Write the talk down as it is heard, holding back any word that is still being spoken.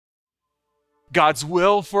God's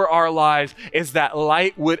will for our lives is that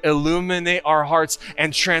light would illuminate our hearts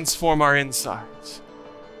and transform our insides.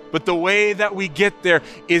 But the way that we get there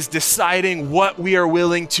is deciding what we are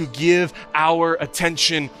willing to give our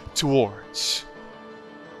attention towards.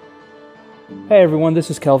 Hey everyone, this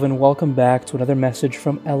is Kelvin. Welcome back to another message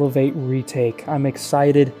from Elevate Retake. I'm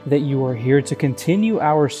excited that you are here to continue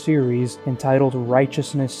our series entitled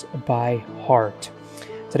Righteousness by Heart.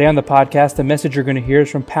 Today on the podcast, the message you're going to hear is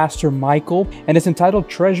from Pastor Michael, and it's entitled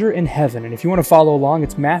Treasure in Heaven. And if you want to follow along,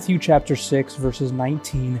 it's Matthew chapter 6, verses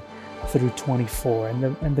 19 through 24.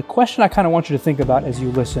 And the question I kind of want you to think about as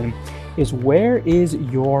you listen is, where is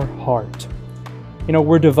your heart? You know,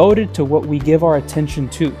 we're devoted to what we give our attention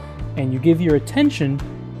to, and you give your attention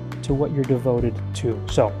to what you're devoted to.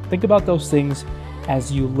 So think about those things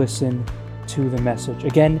as you listen to the message.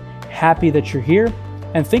 Again, happy that you're here.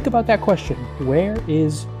 And think about that question, where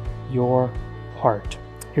is your heart?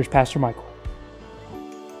 Here's Pastor Michael.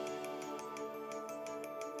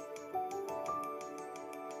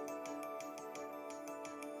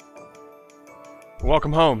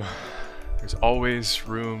 Welcome home. There's always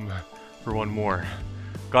room for one more.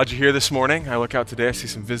 Glad you're here this morning. I look out today, I see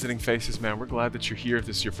some visiting faces. Man, we're glad that you're here. If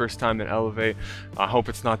this is your first time at Elevate, I hope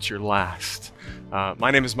it's not your last.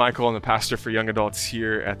 My name is Michael. I'm the pastor for young adults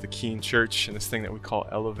here at the Keene Church in this thing that we call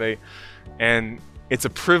Elevate. And it's a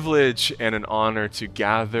privilege and an honor to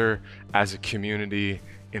gather as a community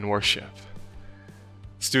in worship.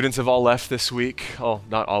 Students have all left this week. Oh,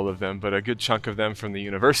 not all of them, but a good chunk of them from the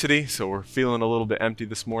university. So we're feeling a little bit empty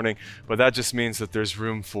this morning, but that just means that there's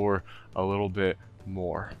room for a little bit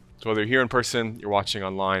more. So whether you're here in person, you're watching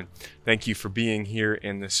online, thank you for being here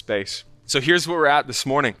in this space. So here's where we're at this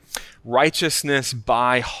morning. Righteousness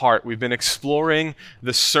by heart. We've been exploring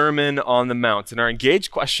the Sermon on the Mount, and our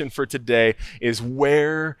engaged question for today is,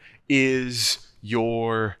 where is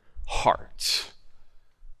your heart?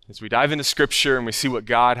 As we dive into Scripture and we see what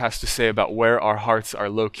God has to say about where our hearts are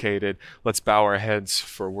located, let's bow our heads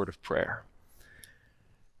for a word of prayer.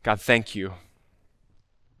 God, thank you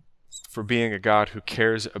for being a God who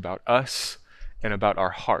cares about us and about our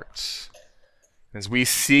hearts. As we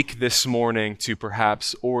seek this morning to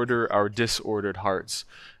perhaps order our disordered hearts,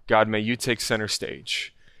 God, may you take center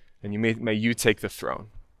stage, and may you take the throne,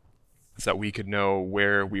 so that we could know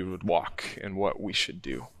where we would walk and what we should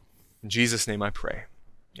do. In Jesus' name I pray,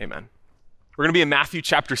 amen. We're going to be in Matthew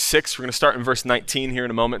chapter 6. We're going to start in verse 19 here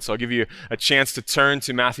in a moment, so I'll give you a chance to turn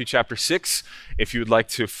to Matthew chapter 6 if you would like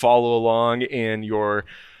to follow along in your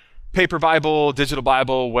paper Bible, digital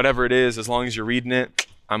Bible, whatever it is. As long as you're reading it,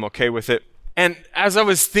 I'm okay with it. And as I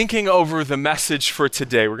was thinking over the message for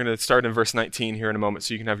today, we're going to start in verse 19 here in a moment,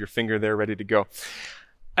 so you can have your finger there ready to go.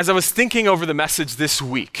 As I was thinking over the message this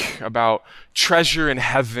week about treasure in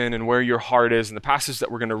heaven and where your heart is, and the passage that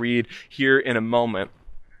we're going to read here in a moment,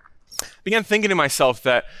 I began thinking to myself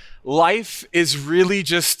that life is really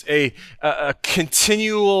just a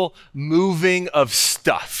continual moving of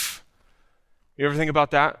stuff. You ever think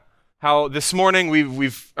about that? How this morning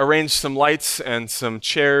we've arranged some lights and some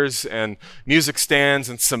chairs and music stands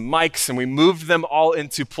and some mics, and we moved them all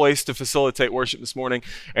into place to facilitate worship this morning,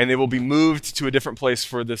 and they will be moved to a different place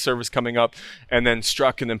for the service coming up, and then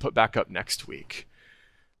struck and then put back up next week.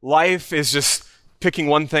 Life is just picking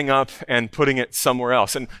one thing up and putting it somewhere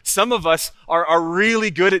else. And some of us are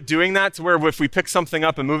really good at doing that, to where if we pick something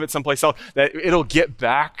up and move it someplace else, that it'll get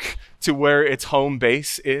back to where its home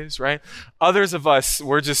base is, right? Others of us,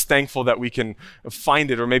 we're just thankful that we can find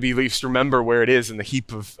it, or maybe at least remember where it is in the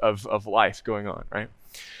heap of life going on, right?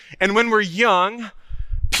 And when we're young,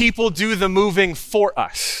 people do the moving for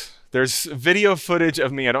us. There's video footage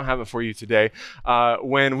of me, I don't have it for you today,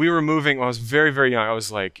 when we were moving, when I was very, very young. I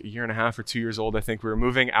was like a year and a half or 2 years old, I think. We were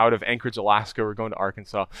moving out of Anchorage, Alaska. We were going to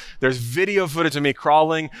Arkansas. There's video footage of me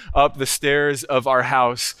crawling up the stairs of our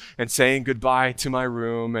house and saying goodbye to my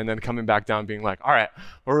room, and then coming back down being like, all right,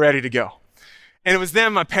 we're ready to go. And it was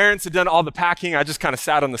then my parents had done all the packing. I just kind of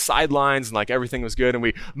sat on the sidelines, and like everything was good, and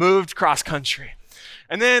we moved cross country.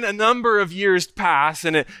 And then a number of years passed,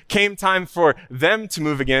 and it came time for them to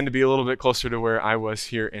move again, to be a little bit closer to where I was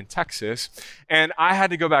here in Texas. And I had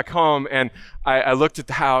to go back home, and I looked at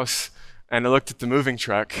the house, and I looked at the moving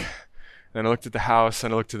truck, and I looked at the house,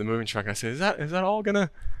 and I looked at the moving truck, and I said, is that all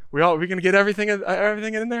gonna, we gonna get everything in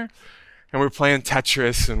there? And we're playing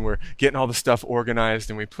Tetris, and we're getting all the stuff organized,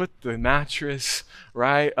 and we put the mattress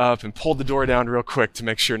right up and pulled the door down real quick to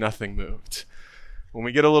make sure nothing moved. When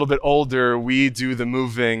we get a little bit older, we do the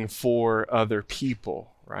moving for other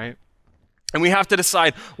people, right? And we have to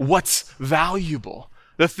decide what's valuable.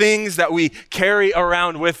 The things that we carry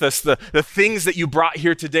around with us, the things that you brought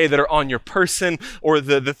here today that are on your person, or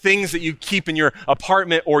the things that you keep in your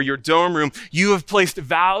apartment or your dorm room, you have placed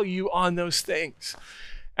value on those things.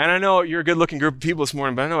 And I know you're a good-looking group of people this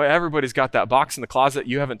morning, but I know everybody's got that box in the closet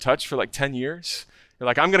you haven't touched for like 10 years. You're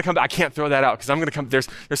like, I'm going to come back. I can't throw that out because I'm going to come. There's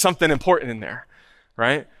something important in there,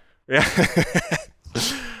 right? Yeah.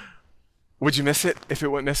 Would you miss it if it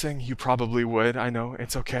went missing? You probably would. I know,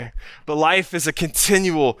 it's okay. But life is a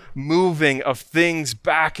continual moving of things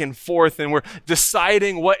back and forth, and we're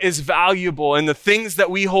deciding what is valuable. And the things that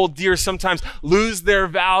we hold dear sometimes lose their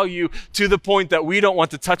value to the point that we don't want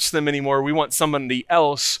to touch them anymore. We want somebody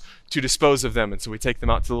else to dispose of them. And so we take them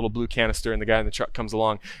out to the little blue canister, and the guy in the truck comes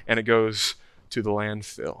along, and it goes to the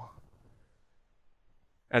landfill.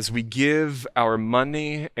 As we give our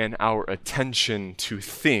money and our attention to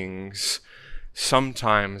things,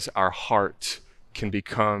 sometimes our heart can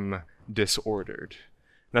become disordered.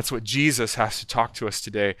 That's what Jesus has to talk to us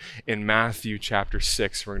today in Matthew chapter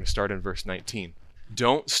 6. We're going to start in verse 19.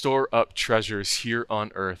 Don't store up treasures here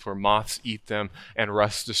on earth where moths eat them and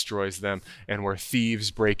rust destroys them and where thieves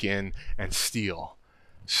break in and steal.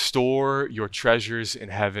 Store your treasures in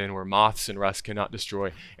heaven where moths and rust cannot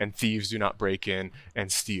destroy and thieves do not break in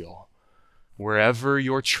and steal. Wherever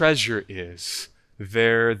your treasure is,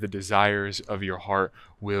 there the desires of your heart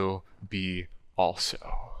will be also.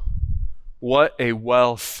 What a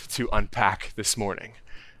wealth to unpack this morning.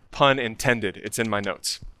 Pun intended. It's in my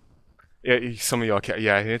notes. Yeah, some of y'all can't.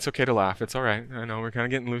 Yeah, it's okay to laugh. It's all right. I know we're kind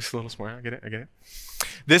of getting loose a little more. I get it.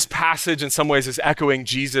 This passage in some ways is echoing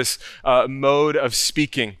Jesus' mode of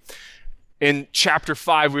speaking. In chapter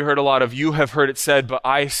 5, we heard a lot of, you have heard it said, but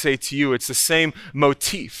I say to you. It's the same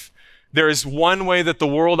motif. There is one way that the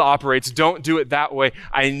world operates. Don't do it that way.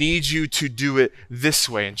 I need you to do it this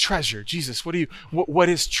way. And treasure, Jesus, what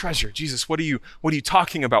is treasure? Jesus, what are you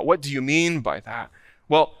talking about? What do you mean by that?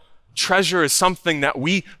 Well, treasure is something that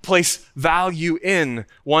we place value in.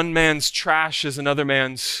 One man's trash is another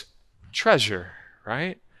man's treasure,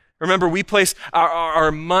 right? Remember, we place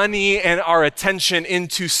our money and our attention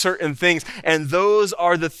into certain things, and those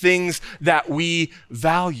are the things that we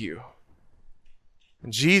value.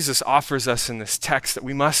 And Jesus offers us in this text that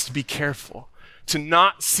we must be careful to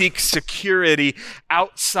not seek security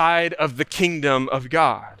outside of the kingdom of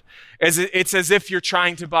God. It's as if you're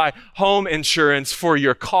trying to buy home insurance for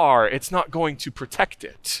your car. It's not going to protect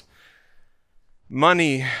it.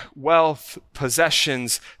 Money, wealth,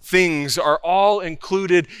 possessions, things are all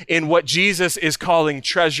included in what Jesus is calling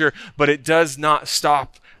treasure, but it does not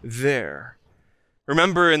stop there.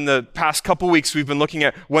 Remember, in the past couple weeks, we've been looking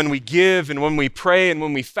at when we give and when we pray and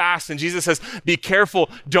when we fast. And Jesus says, be careful.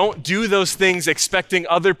 Don't do those things expecting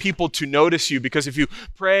other people to notice you. Because if you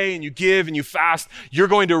pray and you give and you fast, you're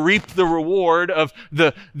going to reap the reward of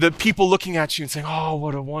the people looking at you and saying, oh,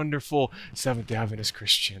 what a wonderful Seventh-day Adventist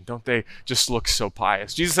Christian. Don't they just look so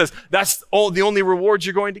pious? Jesus says, that's the only reward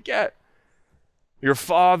you're going to get. Your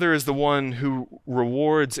Father is the one who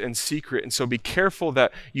rewards in secret. And so be careful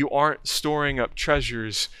that you aren't storing up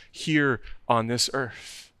treasures here on this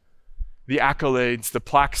earth. The accolades, the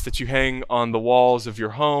plaques that you hang on the walls of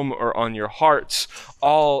your home or on your hearts,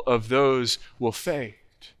 all of those will fade.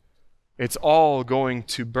 It's all going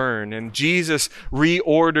to burn. And Jesus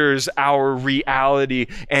reorders our reality.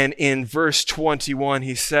 And in verse 21,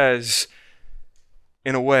 he says,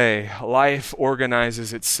 in a way, life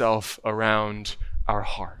organizes itself around our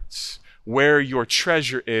hearts. Where your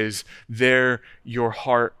treasure is, there your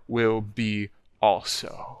heart will be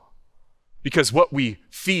also. Because what we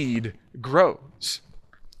feed grows.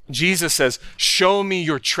 Jesus says, show me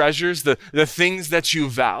your treasures, the things that you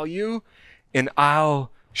value, and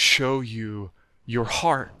I'll show you your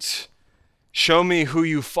heart. Show me who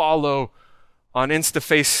you follow on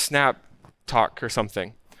InstaFace, Snap, Talk or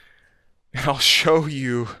something, and I'll show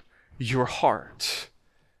you your heart.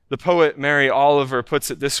 The poet Mary Oliver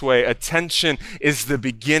puts it this way: attention is the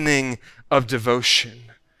beginning of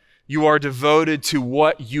devotion. You are devoted to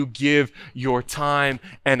what you give your time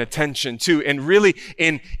and attention to. And really,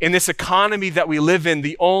 in this economy that we live in,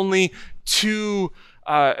 the only two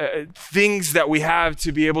things that we have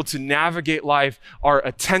to be able to navigate life are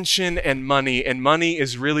attention and money. And money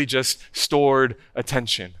is really just stored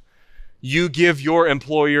attention. You give your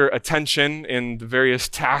employer attention in the various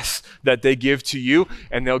tasks that they give to you,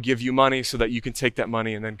 and they'll give you money so that you can take that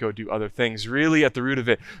money and then go do other things. Really, at the root of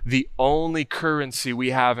it, the only currency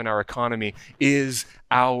we have in our economy is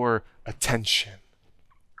our attention.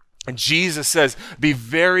 And Jesus says, be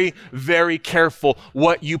very, very careful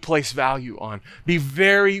what you place value on. Be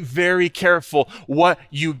very, very careful what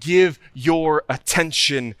you give your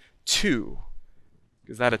attention to.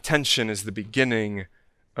 because that attention is the beginning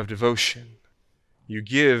of devotion. You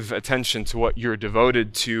give attention to what you're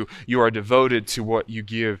devoted to. You are devoted to what you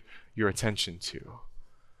give your attention to.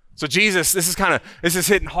 So Jesus, this is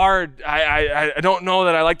hitting hard. I don't know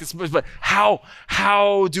that I like this, but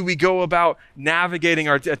how do we go about navigating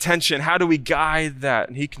our attention? How do we guide that?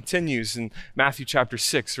 And he continues in Matthew chapter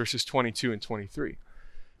 6, verses 22 and 23. It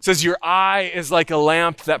says, your eye is like a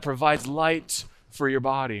lamp that provides light for your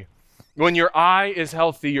body. When your eye is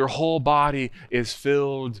healthy, your whole body is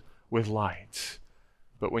filled with light.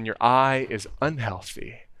 But when your eye is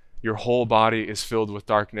unhealthy, your whole body is filled with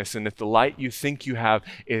darkness. And if the light you think you have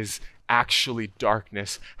is actually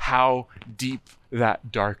darkness, how deep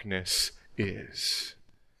that darkness is.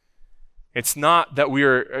 It's not that we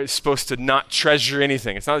are supposed to not treasure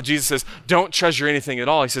anything. It's not that Jesus says, don't treasure anything at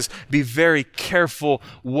all. He says, be very careful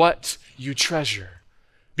what you treasure.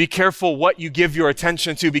 Be careful what you give your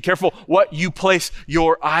attention to. Be careful what you place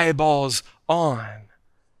your eyeballs on.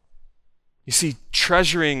 You see,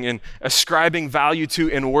 treasuring and ascribing value to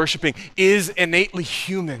and worshiping is innately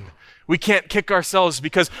human. We can't kick ourselves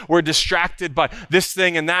because we're distracted by this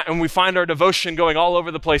thing and that, and we find our devotion going all over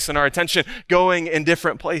the place and our attention going in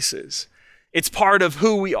different places. It's part of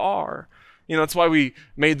who we are. You know, that's why we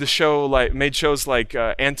made shows like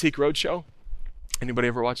Antique Roadshow. Anybody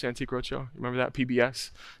ever watch Antique Roadshow? Remember that,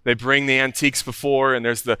 PBS? They bring the antiques before, and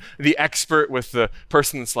there's the expert with the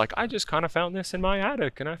person that's like, I just kind of found this in my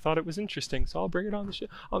attic, and I thought it was interesting, so I'll bring it on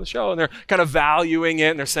the show. And they're kind of valuing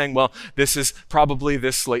it, and they're saying, well, this is probably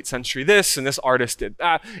this late century this, and this artist did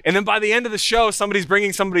that. And then by the end of the show, somebody's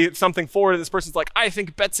bringing something forward, and this person's like, I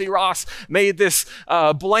think Betsy Ross made this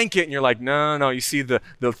blanket. And you're like, no. You see the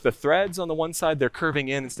threads on the one side, they're curving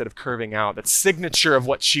in instead of curving out. That's signature of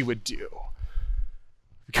what she would do.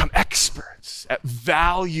 Become experts at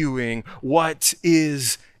valuing what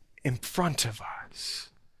is in front of us.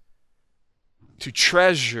 To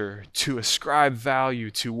treasure, to ascribe value,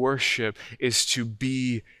 to worship is to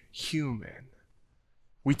be human.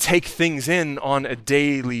 We take things in on a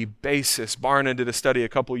daily basis. Barna did a study a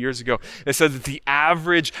couple years ago that said that the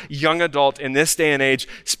average young adult in this day and age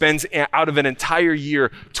spends out of an entire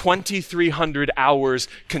year 2,300 hours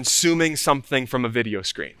consuming something from a video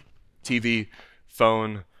screen. TV,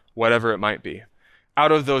 phone, whatever it might be.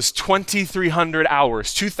 Out of those 2,300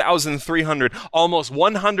 hours, 2,300, almost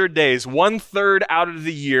 100 days, 1/3 out of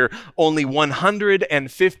the year, only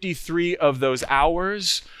 153 of those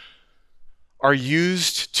hours are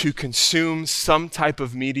used to consume some type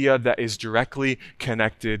of media that is directly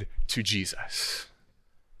connected to Jesus.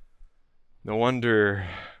 No wonder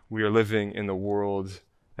we are living in the world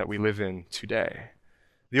that we live in today.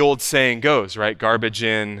 The old saying goes, right? Garbage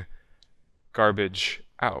in, garbage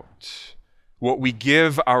out. What we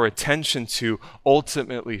give our attention to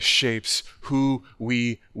ultimately shapes who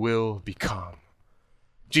we will become.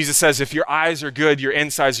 Jesus says, if your eyes are good, your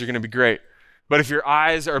insides are going to be great. But if your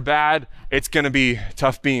eyes are bad, it's going to be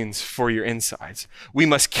tough beans for your insides. We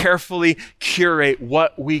must carefully curate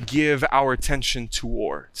what we give our attention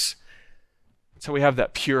towards. So we have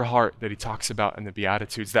that pure heart that he talks about in the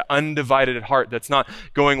Beatitudes, that undivided heart that's not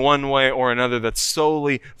going one way or another, that's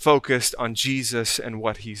solely focused on Jesus and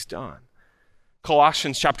what he's done.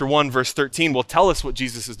 Colossians chapter 1, verse 13 will tell us what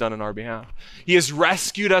Jesus has done on our behalf. He has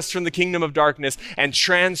rescued us from the kingdom of darkness and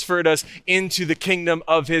transferred us into the kingdom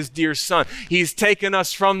of his dear Son. He's taken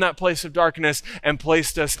us from that place of darkness and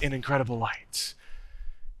placed us in incredible light.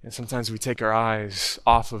 And sometimes we take our eyes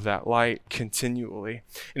off of that light continually.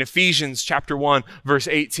 In Ephesians chapter 1, verse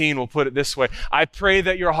 18, we'll put it this way. I pray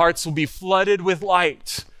that your hearts will be flooded with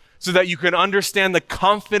light so that you can understand the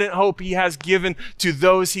confident hope he has given to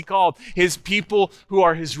those he called, his people who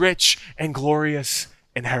are his rich and glorious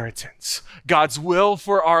inheritance. God's will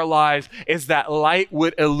for our lives is that light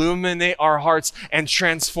would illuminate our hearts and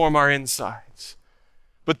transform our insides.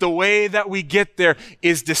 But the way that we get there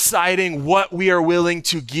is deciding what we are willing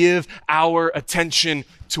to give our attention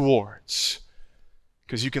towards.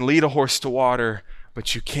 Because you can lead a horse to water,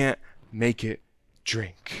 but you can't make it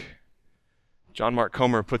drink. John Mark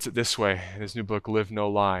Comer puts it this way in his new book, Live No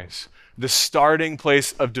Lies. The starting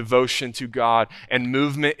place of devotion to God and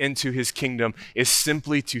movement into his kingdom is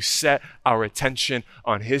simply to set our attention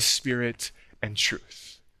on his spirit and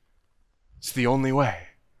truth. It's the only way.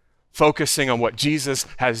 Focusing on what Jesus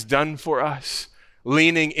has done for us,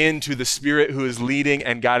 leaning into the Spirit who is leading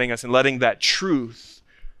and guiding us, and letting that truth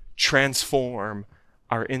transform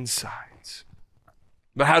our insides.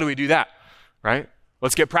 But how do we do that, right?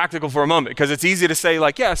 Let's get practical for a moment, because it's easy to say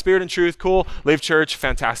like, yeah, Spirit and truth, cool, leave church,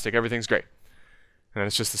 fantastic, everything's great. And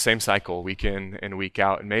it's just the same cycle week in and week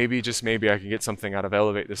out. And maybe, just maybe, I can get something out of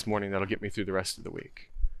Elevate this morning that'll get me through the rest of the week.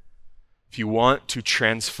 If you want to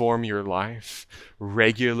transform your life,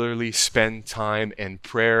 regularly spend time in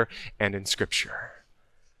prayer and in Scripture.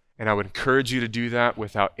 And I would encourage you to do that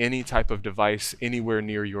without any type of device anywhere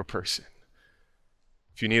near your person.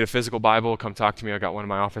 If you need a physical Bible, come talk to me. I got one in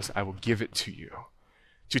my office. I will give it to you.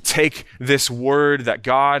 To take this word that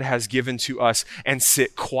God has given to us and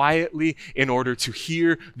sit quietly in order to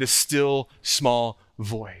hear the still small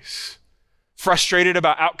voice. Frustrated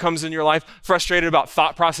about outcomes in your life, frustrated about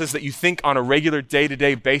thought process that you think on a regular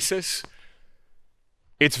day-to-day basis.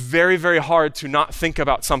 It's very, very hard to not think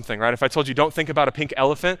about something, right? If I told you don't think about a pink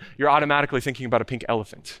elephant, you're automatically thinking about a pink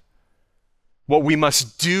elephant. What we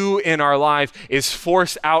must do in our life is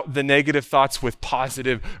force out the negative thoughts with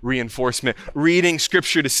positive reinforcement, reading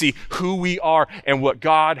Scripture to see who we are and what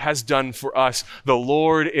God has done for us. The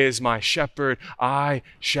Lord is my shepherd, I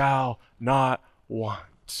shall not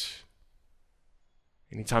want.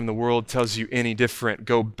 Anytime the world tells you any different,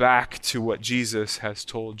 go back to what Jesus has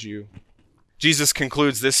told you. Jesus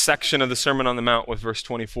concludes this section of the Sermon on the Mount with verse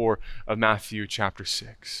 24 of Matthew chapter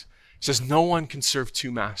 6. He says, "No one can serve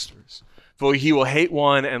two masters. For he will hate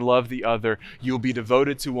one and love the other. You will be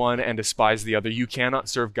devoted to one and despise the other. You cannot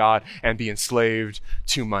serve God and be enslaved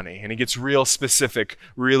to money." And he gets real specific,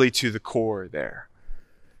 really to the core there.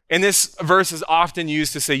 And this verse is often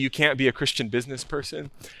used to say you can't be a Christian business person.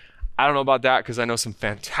 I don't know about that because I know some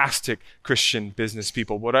fantastic Christian business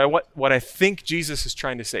people. What I think Jesus is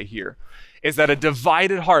trying to say here is that a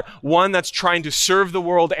divided heart, one that's trying to serve the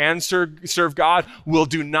world and serve God, will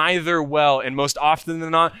do neither well. And most often than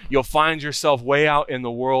not, you'll find yourself way out in the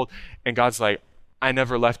world, and God's like, I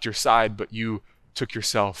never left your side, but you took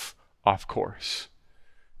yourself off course.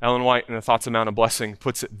 Ellen White in The Thoughts Amount of Blessing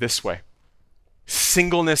puts it this way: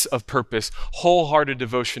 singleness of purpose, wholehearted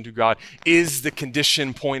devotion to God is the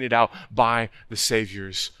condition pointed out by the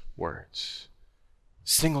Savior's words.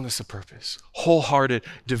 Singleness of purpose, wholehearted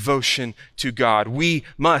devotion to God. We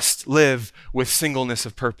must live with singleness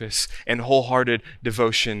of purpose and wholehearted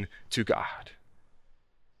devotion to God.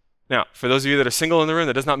 Now, for those of you that are single in the room,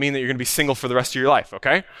 that does not mean that you're going to be single for the rest of your life,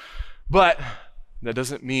 okay? But that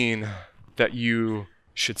doesn't mean that you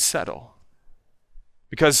should settle.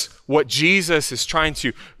 Because what Jesus is trying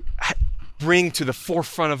to bring to the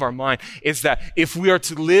forefront of our mind is that if we are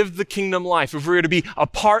to live the kingdom life, if we are to be a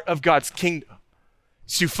part of God's kingdom,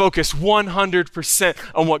 to focus 100%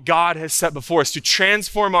 on what God has set before us, to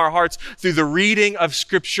transform our hearts through the reading of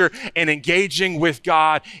Scripture and engaging with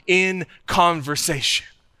God in conversation.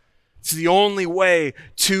 It's the only way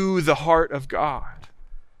to the heart of God.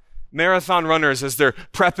 Marathon runners, as they're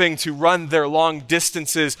prepping to run their long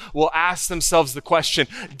distances, will ask themselves the question,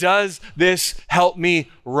 does this help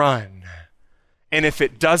me run? And if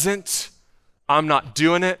it doesn't, I'm not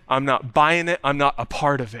doing it, I'm not buying it, I'm not a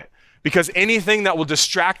part of it. Because anything that will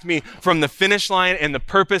distract me from the finish line and the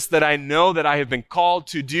purpose that I know that I have been called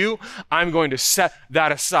to do, I'm going to set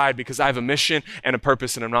that aside because I have a mission and a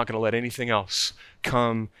purpose, and I'm not going to let anything else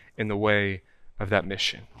come in the way of that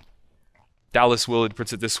mission. Dallas Willard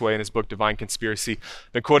puts it this way in his book, Divine Conspiracy.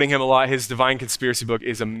 Been quoting him a lot. His Divine Conspiracy book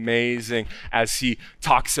is amazing as he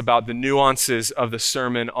talks about the nuances of the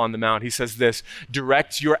Sermon on the Mount. He says this: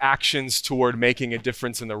 direct your actions toward making a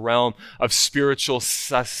difference in the realm of spiritual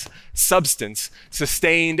substance,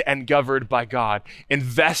 sustained and governed by God.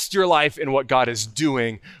 Invest your life in what God is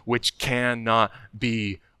doing, which cannot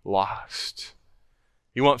be lost.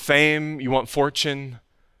 You want fame? You want fortune?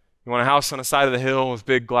 You want a house on the side of the hill with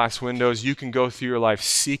big glass windows? You can go through your life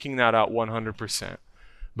seeking that out 100%,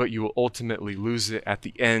 but you will ultimately lose it at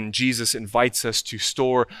the end. Jesus invites us to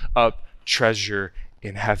store up treasure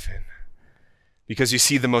in heaven. Because you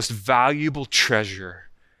see, the most valuable treasure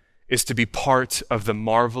is to be part of the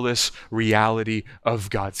marvelous reality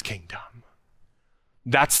of God's kingdom.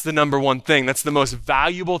 That's the number one thing. That's the most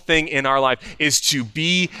valuable thing in our life, is to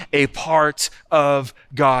be a part of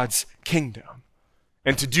God's kingdom.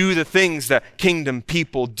 And to do the things that kingdom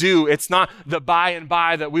people do. It's not the by and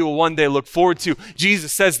by that we will one day look forward to.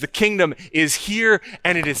 Jesus says the kingdom is here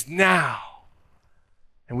and it is now.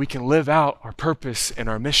 And we can live out our purpose and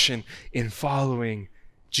our mission in following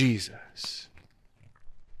Jesus.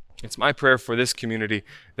 It's my prayer for this community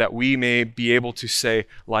that we may be able to say,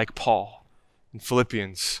 like Paul in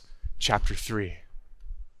Philippians chapter 3,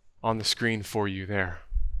 on the screen for you there.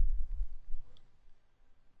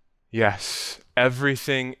 Yes,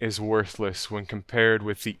 everything is worthless when compared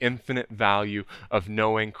with the infinite value of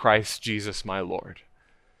knowing Christ Jesus my Lord.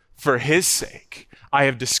 For his sake, I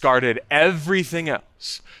have discarded everything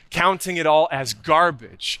else, counting it all as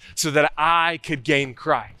garbage so that I could gain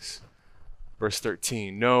Christ. Verse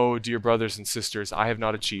 13, no, dear brothers and sisters, I have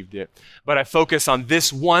not achieved it, but I focus on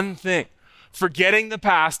this one thing, forgetting the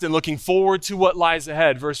past and looking forward to what lies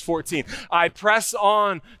ahead. Verse 14, I press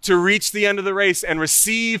on to reach the end of the race and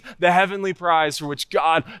receive the heavenly prize for which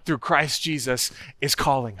God, through Christ Jesus, is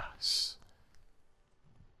calling us.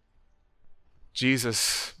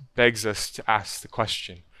 Jesus begs us to ask the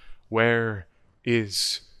question, where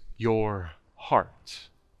is your heart?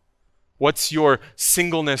 What's your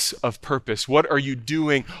singleness of purpose? What are you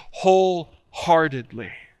doing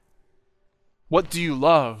wholeheartedly? What do you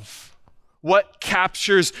love? What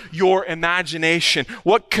captures your imagination?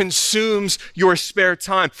 What consumes your spare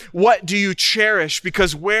time? What do you cherish?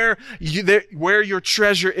 Because where your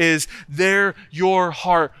treasure is, there your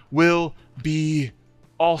heart will be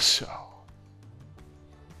also.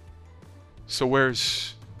 So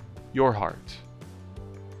where's your heart?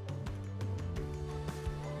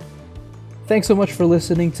 Thanks so much for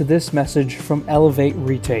listening to this message from Elevate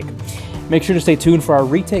Retake. Make sure to stay tuned for our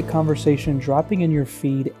Retake conversation dropping in your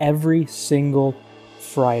feed every single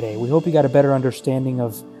Friday. We hope you got a better understanding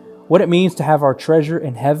of what it means to have our treasure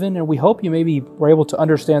in heaven, and we hope you maybe were able to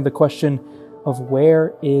understand the question of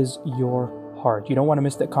where is your heart. You don't want to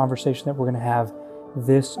miss that conversation that we're going to have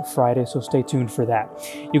this Friday, so stay tuned for that.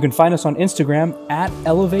 You can find us on Instagram at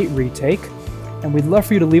Elevate Retake. And we'd love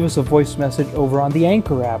for you to leave us a voice message over on the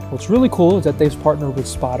Anchor app. What's really cool is that they've partnered with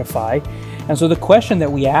Spotify. And so the question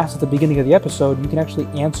that we asked at the beginning of the episode, you can actually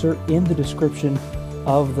answer in the description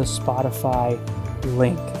of the Spotify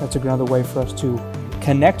link. That's another way for us to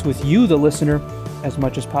connect with you, the listener, as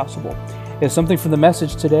much as possible. If something from the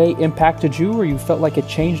message today impacted you or you felt like it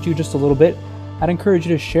changed you just a little bit, I'd encourage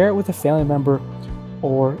you to share it with a family member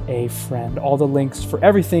or a friend. All the links for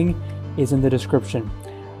everything is in the description.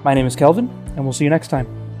 My name is Kelvin, and we'll see you next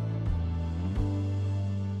time.